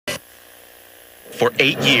For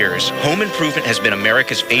 8 years, Home Improvement has been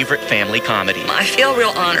America's favorite family comedy. I feel real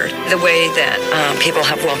honored the way that people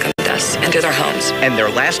have welcomed us into their homes. And their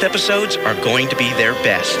last episodes are going to be their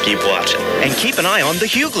best. Keep watching. And keep an eye on the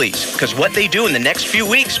Hughleys, because what they do in the next few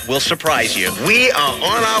weeks will surprise you. We are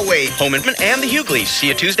on our way. Home Improvement and the Hughleys. See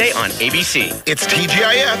you Tuesday on ABC. It's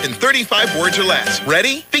TGIF in 35 words or less.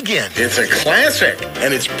 Ready? Begin. It's a classic,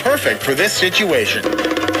 and it's perfect for this situation.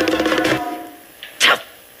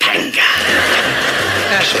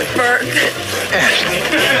 Ashley. Bert. Ashley.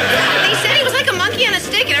 They said he was like a monkey on a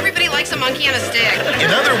stick, and everybody likes a monkey on a stick.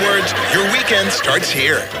 In other words, your weekend starts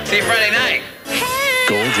here. See you Friday night.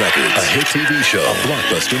 Gold Records, a hit TV show, a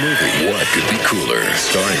blockbuster movie. What could be cooler?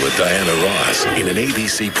 Starring with Diana Ross in an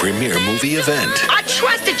ABC premiere movie event. I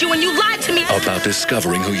trusted you and you lied to me. About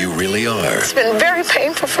discovering who you really are. It's been very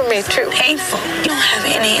painful for me, too. Painful? You don't have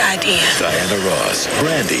any idea. Diana Ross,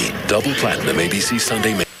 Brandy, double platinum ABC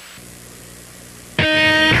Sunday.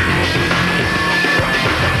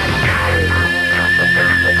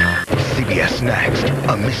 CBS Next,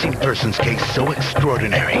 a missing persons case so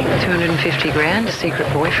extraordinary. 250 grand, a secret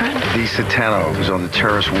boyfriend? Dee Satano, who's on the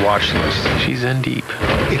terrorist watch list. She's in deep.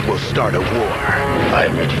 It will start a war.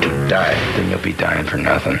 I'm ready to die. Then you'll be dying for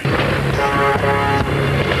nothing.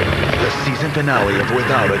 The season finale of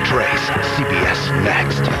Without a Trace, CBS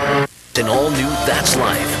Next. An all-new That's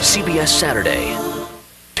Life, CBS Saturday.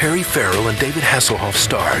 Terry Farrell and David Hasselhoff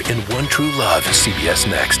star in One True Love, CBS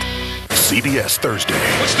Next. CBS Thursday.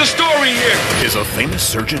 What's the story here? Is a famous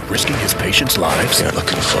surgeon risking his patients' lives? They're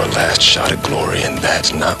looking for a last shot at glory, and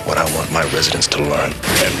that's not what I want my residents to learn.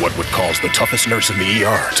 And what would cause the toughest nurse in the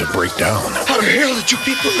ER to break down? How the hell did you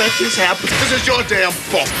people let this happen? This is your damn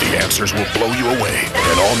fault. The answers will blow you away.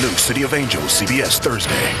 An all-new City of Angels, CBS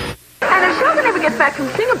Thursday. And if Sheldon ever gets back from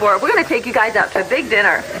Singapore, we're going to take you guys out to a big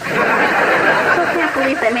dinner. I can't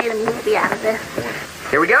believe they made a movie out of this.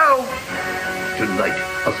 Here we go. Tonight,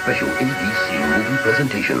 a special ABC movie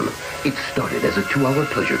presentation. It started as a 2-hour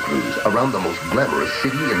pleasure cruise around the most glamorous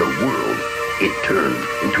city in the world. It turned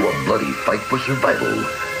into a bloody fight for survival.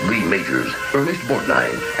 Lee Majors, Ernest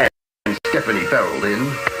Borgnine, and Stephanie Farrell in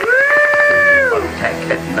Attack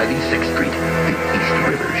at 96th Street, the East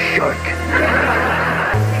River Shark.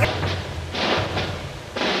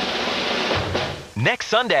 Next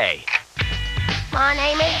Sunday. My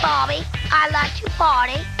name is Bobby. I like to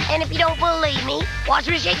party. And if you don't believe me, watch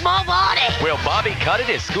me shake my body. Will Bobby cut it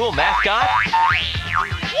his school mascot?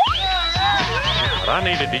 I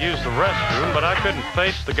needed to use the restroom, but I couldn't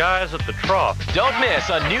face the guys at the trough. Don't miss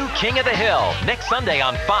a new King of the Hill next Sunday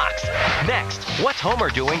on Fox. Next, what's Homer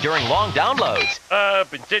doing during long downloads?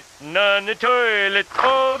 I've been sitting on the toilet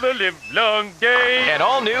all the livelong day. And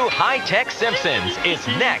all new high-tech Simpsons is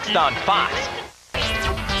next on Fox.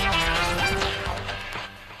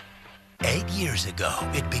 8 years ago,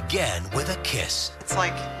 it began with a kiss. It's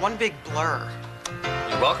like one big blur.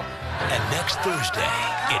 You're welcome. And next Thursday,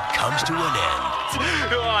 it comes to an end.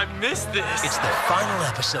 Oh, I missed this. It's the final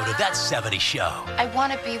episode of That 70s Show. I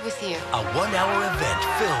want to be with you. A 1-hour event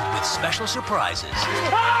filled with special surprises.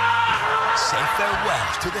 Say farewell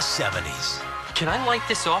to the 70s. Can I light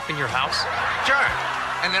this off in your house? Sure.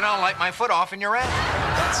 And then I'll light my foot off in your ass.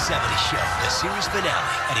 That 70s Show, the series finale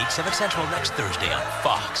at 8, 7 Central next Thursday on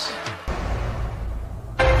Fox.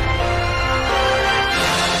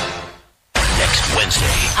 Wednesday.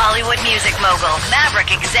 Hollywood music mogul,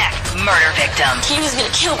 Maverick exec, murder victim. He was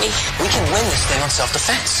gonna kill me. We can win this thing on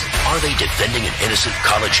self-defense. Are they defending an innocent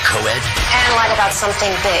college co-ed? And lie about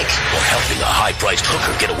something big. Or helping a high-priced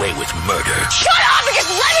hooker get away with murder? Shut up and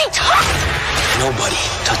just let me talk! Nobody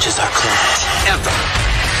touches our clothes. Ever.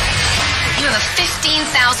 You have a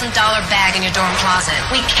 $15,000 bag in your dorm closet.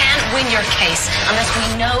 We can't win your case unless we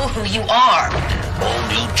know who you are. All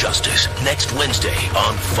New Justice, next Wednesday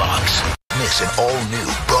on Fox. Miss an all-new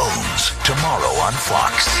Bones tomorrow on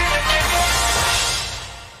Fox.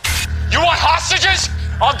 You want hostages?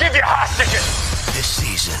 I'll give you hostages. This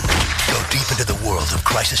season, go deep into the world of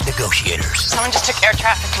crisis negotiators. Someone just took air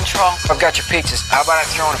traffic control. I've got your pizzas. How about I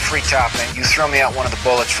throw in a free topping? You throw me out one of the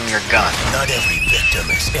bullets from your gun. Not every victim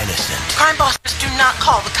is innocent. Crime bosses do not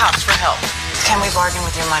call the cops for help. Can we bargain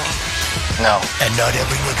with your money? No. And not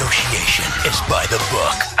every negotiation is by the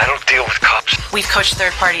book. I don't deal with cops. We've coached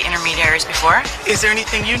third-party intermediaries before. Is there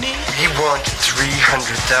anything you need? He wants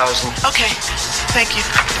 300,000. Okay. Thank you.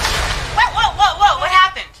 Whoa. What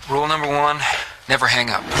happened? Rule number 1, never hang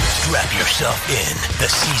up. Strap yourself in. The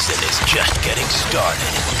season is just getting started.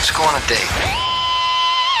 Let's go on a date.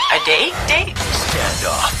 A date?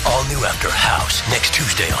 Standoff, all new after House, next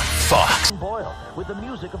Tuesday on Fox. Boyle with the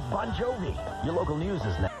music of Bon Jovi. Your local news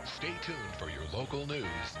is next. Stay tuned for your local news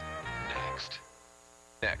next.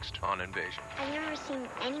 Next on Invasion. I've never seen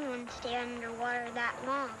anyone stay underwater that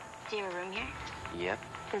long. Do you have a room here? Yep.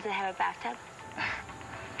 Does it have a bathtub?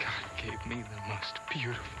 God gave me the most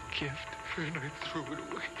beautiful gift, and I threw it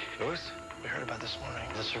away. Louis, we heard about this morning.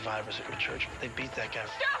 The survivors at your church. They beat that guy.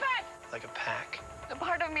 Stop it! Like a pack. The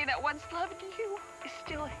part of me that once loved you is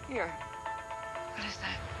still here. What is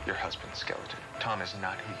that? Your husband's skeleton. Tom is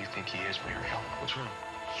not who you think he is, Muriel. What's wrong?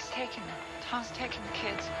 He's taking them. Tom's taking the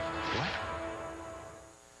kids. What?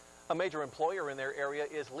 A major employer in their area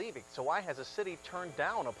is leaving, so why has the city turned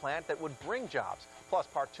down a plant that would bring jobs? Plus,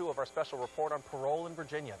 part 2 of our special report on parole in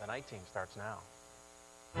Virginia. The night team starts now.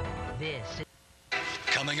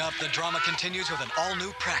 Coming up, the drama continues with an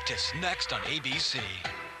all-new Practice, next on ABC.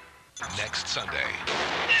 Next Sunday,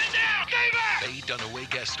 fade unaway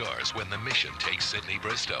guest stars when the mission takes Sydney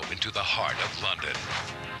Bristow into the heart of London.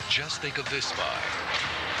 Just think of this spy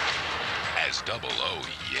as Double O,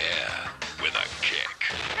 yeah, with a kick.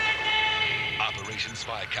 Operation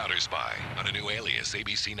Spy Counter Spy on a new Alias,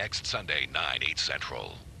 ABC next Sunday, 9/8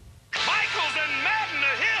 Central. Michaels and Madden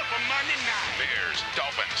are here for Monday night. Bears,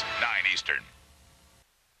 Dolphins, 9 Eastern.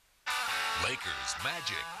 Lakers,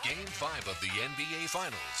 Magic, Game 5 of the NBA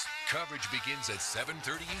Finals. Coverage begins at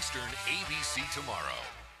 7:30 Eastern, ABC tomorrow.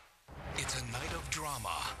 It's a night of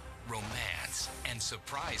drama, romance, and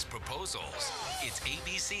surprise proposals. It's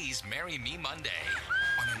ABC's Marry Me Monday.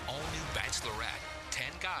 On an all-new Bachelorette,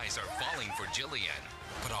 10 guys are falling for Jillian,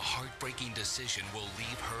 but a heartbreaking decision will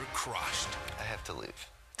leave her crushed. I have to leave.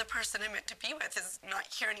 The person I meant to be with is not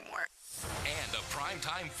here anymore. And a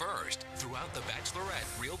primetime first. Throughout The Bachelorette,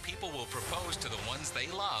 real people will propose to the ones they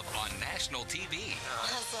love on national TV.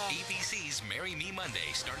 ABC's Marry Me Monday,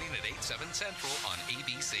 starting at 8/7 Central on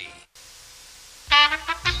ABC.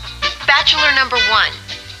 Bachelor number 1.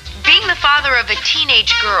 Being the father of a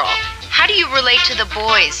teenage girl, how do you relate to the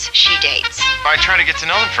boys she dates? I try to get to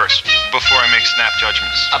know them first, before I make snap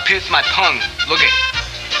judgments. Up here's my pung. Look it.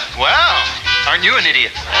 Wow, aren't you an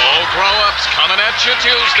idiot? All grown-ups coming at you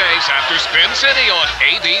Tuesdays after Spin City on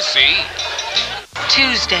ABC.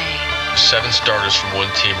 Tuesday. 7 starters from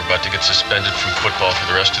one team are about to get suspended from football for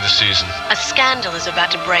the rest of the season. A scandal is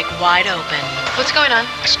about to break wide open. What's going on?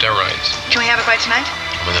 Steroids. Can we have a bite tonight?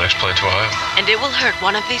 I'm on the next plane to Ohio. And it will hurt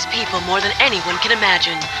one of these people more than anyone can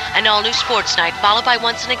imagine. An all-new sports night, followed by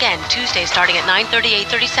Once and Again, Tuesday starting at 9:30,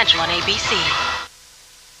 8:30 Central on ABC.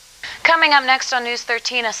 Coming up next on News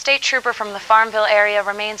 13, a state trooper from the Farmville area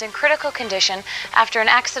remains in critical condition after an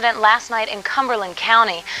accident last night in Cumberland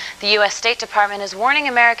County. The U.S. State Department is warning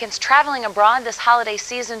Americans traveling abroad this holiday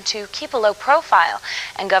season to keep a low profile.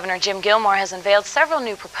 And Governor Jim Gilmore has unveiled several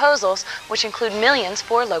new proposals, which include millions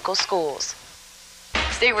for local schools.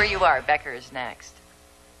 Stay where you are. Becker is next.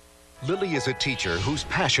 Lily is a teacher whose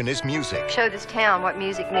passion is music. Show this town what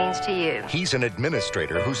music means to you. He's an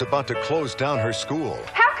administrator who's about to close down her school.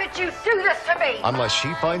 How could you do this to me? Unless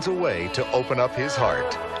she finds a way to open up his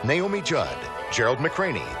heart. Naomi Judd, Gerald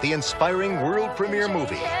McCraney, the inspiring world premiere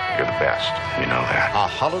movie. You're the best. You know that. A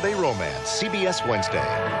holiday romance, CBS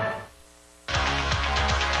Wednesday.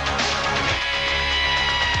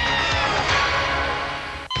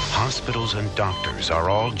 Hospitals and doctors are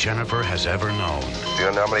all Jennifer has ever known. Do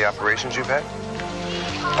you know how many operations you've had?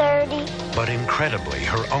 30. But incredibly,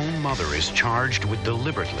 her own mother is charged with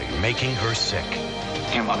deliberately making her sick.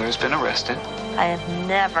 Your mother has been arrested. I have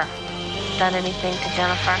never done anything to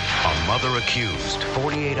Jennifer. A mother accused,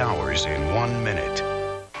 48 hours in 1 minute.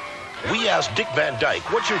 We asked Dick Van Dyke,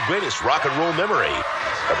 what's your greatest rock and roll memory?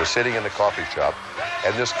 I was sitting in the coffee shop,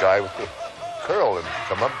 and this guy with the curl and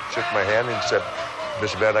come up, shook my hand, and said,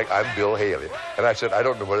 Mr. Van Dyke, I'm Bill Haley. And I said, I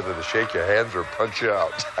don't know whether to shake your hands or punch you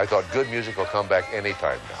out. I thought good music will come back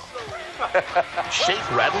anytime now. Shake,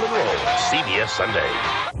 rattle, and roll. CBS Sunday.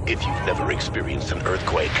 If you've never experienced an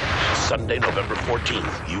earthquake, Sunday, November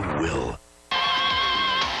 14th, you will.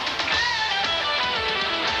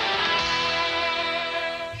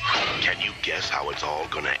 Can you guess how it's all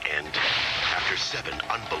gonna end? After 7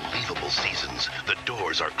 unbelievable seasons, the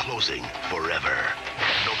doors are closing forever.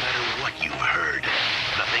 No matter what you've heard,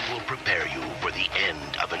 nothing will prepare you for the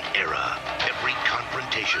end of an era. Every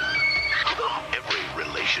confrontation, every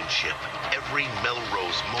relationship, every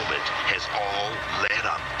Melrose moment has all led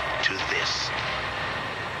up to this.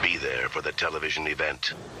 Be there for the television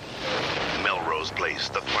event. Melrose Place,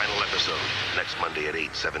 the final episode, next Monday at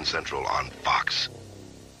 8/7 Central on Fox.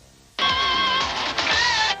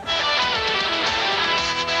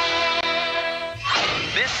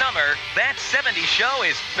 This summer, That 70s Show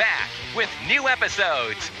is back with new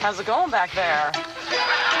episodes. How's it going back there?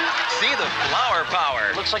 See the flower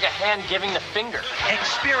power. Looks like a hand giving the finger.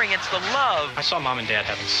 Experience the love. I saw Mom and Dad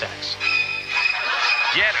having sex.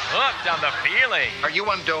 Get hooked on the feeling. Are you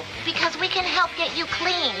on dope? Because we can help get you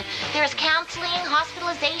clean. There's counseling,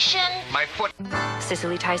 hospitalization. My foot.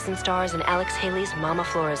 Cicely Tyson stars in Alex Haley's Mama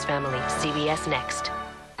Flora's Family. CBS Next.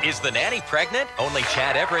 Is the nanny pregnant? Only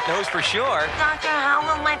Chad Everett knows for sure. Doctor, how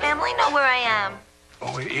will my family know where I am?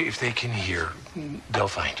 Oh, if they can hear, they'll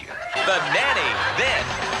find you. The nanny. Then,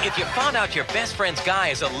 if you found out your best friend's guy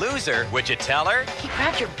is a loser, would you tell her? He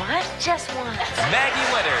grabbed your butt? Just once. Maggie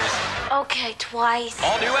Winters. Okay, twice.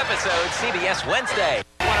 All new episodes, CBS Wednesday.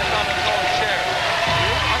 I'm going to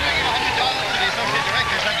give $100 to the associate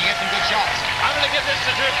director so you get some good shots. I'm going to give this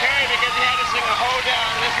to Drew Carey because he had to sing a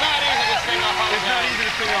hoedown. It's not easy to sing a hoedown. It's not easy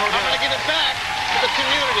to sing a hoedown. I'm going to give it back to the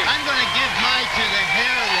community. I'm going to give mine to the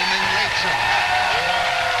hair woman, Rachel.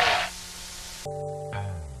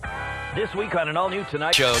 This week on an all-new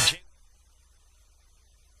Tonight Show.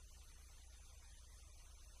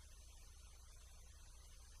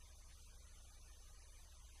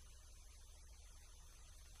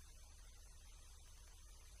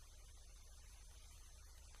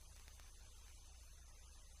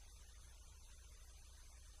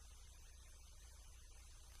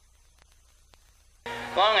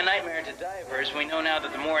 Long a nightmare to divers, we know now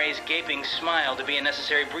that the moray's gaping smile to be a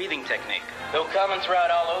necessary breathing technique. Though common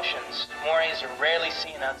throughout all oceans, morays are rarely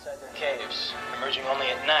seen outside their caves, emerging only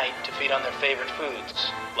at night to feed on their favorite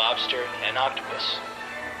foods, lobster and octopus.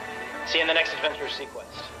 See you in the next Adventure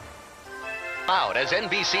Sequest. Out as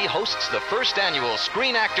NBC hosts the first annual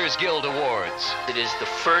Screen Actors Guild Awards. It is the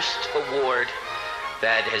first award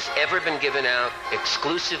that has ever been given out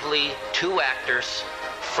exclusively to actors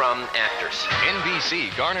from actors.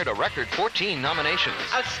 NBC garnered a record 14 nominations.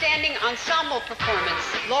 Outstanding ensemble performance,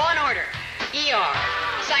 Law and Order, ER,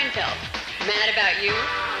 Seinfeld, Mad About You,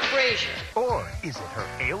 Frasier. Or is it her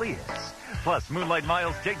Alias? Plus Moonlight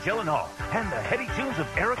Miles' Jake Gyllenhaal and the heady tunes of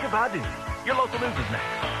Erykah Badu. Your local news is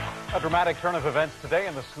next. A dramatic turn of events today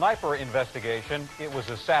in the sniper investigation. It was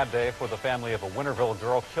a sad day for the family of a Winterville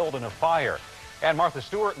girl killed in a fire. And Martha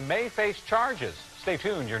Stewart may face charges. Stay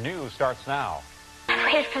tuned. Your news starts now. I've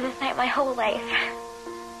waited for this night my whole life.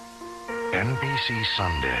 NBC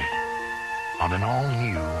Sunday on an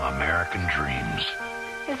all-new American Dreams.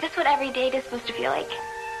 Is this what every date is supposed to feel like?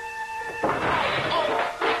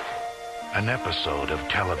 An episode of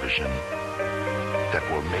television that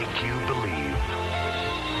will make you believe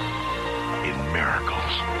in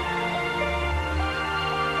miracles.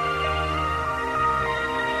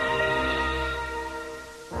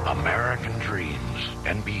 American Dreams,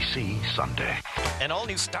 NBC Sunday. An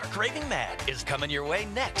all-new Stark Raving Mad is coming your way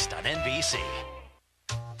next on NBC.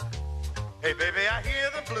 Hey, baby, I hear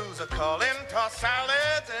the blues are calling. Toss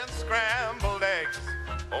salads and scrambled eggs.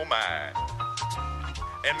 Oh, my.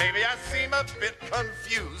 And maybe I seem a bit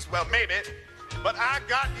confused. Well, maybe, but I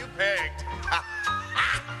got you pegged.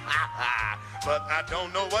 But I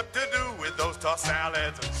don't know what to do with those tossed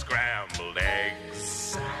salads and scrambled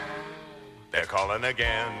eggs. They're calling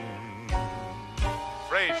again.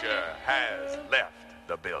 Frasier has left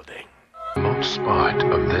the building. Remote spot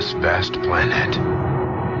of this vast planet.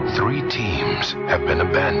 3 teams have been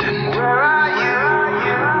abandoned.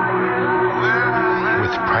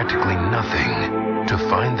 With practically nothing to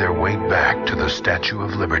find their way back to the Statue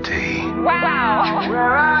of Liberty. Wow!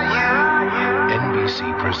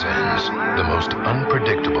 NBC presents the most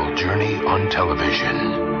unpredictable journey on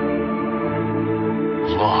television.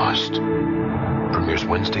 Lost. Premieres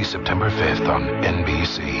Wednesday, September 5th on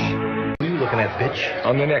NBC. Who are you looking at, bitch?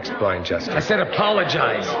 On the next Blind Justice. I said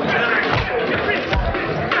apologize.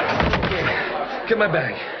 Get my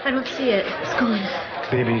bag. I don't see it. It's gone.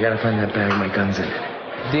 Baby, you gotta find that bag my gun's in.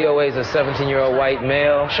 DOA is a 17-year-old white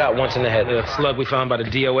male, shot once in the head. The slug we found by the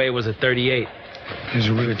DOA was a .38. There's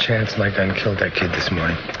a real chance my gun killed that kid this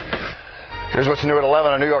morning. Here's what's new at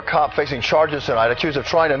 11. A New York cop facing charges tonight, accused of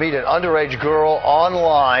trying to meet an underage girl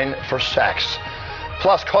online for sex.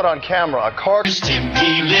 Plus, caught on camera, a car... Tim,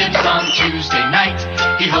 he lives on Tuesday night.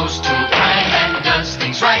 He hosts Tool Time and does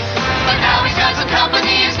things right. But now he's got some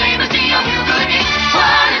company. His name is D.O.U. Goody. What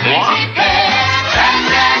a crazy pair. And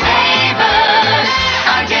their neighbors.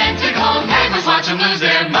 Identical neighbors. Watch them lose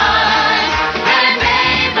their minds. Their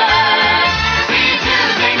neighbors. See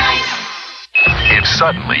Tuesday night. If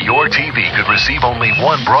suddenly your TV could receive only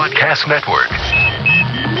one broadcast network,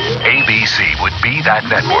 ABC would be that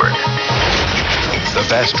network. The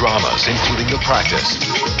best dramas, including The Practice.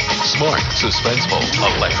 Smart, suspenseful,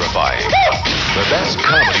 electrifying. The best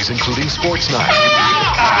comedies, including Sports Night.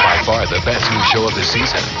 By far the best new show of the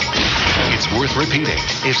season. It's worth repeating.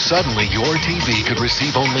 If suddenly your TV could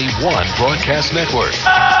receive only one broadcast network,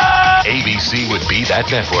 ABC would be that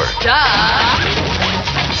network. Duh!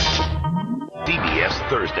 CBS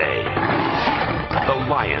Thursday. The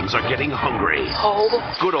lions are getting hungry. Hold.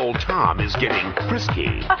 Good old Tom is getting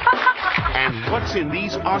frisky. And what's in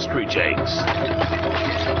these ostrich eggs?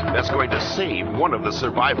 That's going to save one of the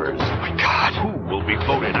survivors. Oh my God. Who will be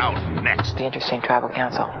voted out next? The Interesting Tribal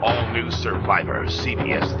Council. All new Survivors,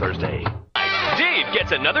 CBS Thursday. Dave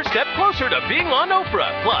gets another step closer to being on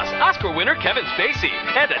Oprah. Plus, Oscar winner Kevin Spacey.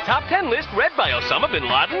 And a top 10 list read by Osama bin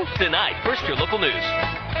Laden. Tonight, first your local news.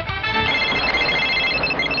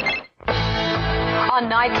 On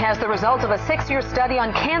Nightcast, the results of a 6-year study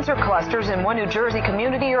on cancer clusters in one New Jersey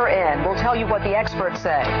community are in. We'll tell you what the experts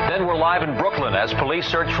say. Then we're live in Brooklyn as police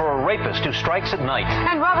search for a rapist who strikes at night.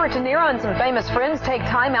 And Robert De Niro and some famous friends take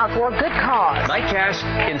time out for a good cause.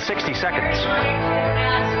 Nightcast in 60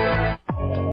 seconds.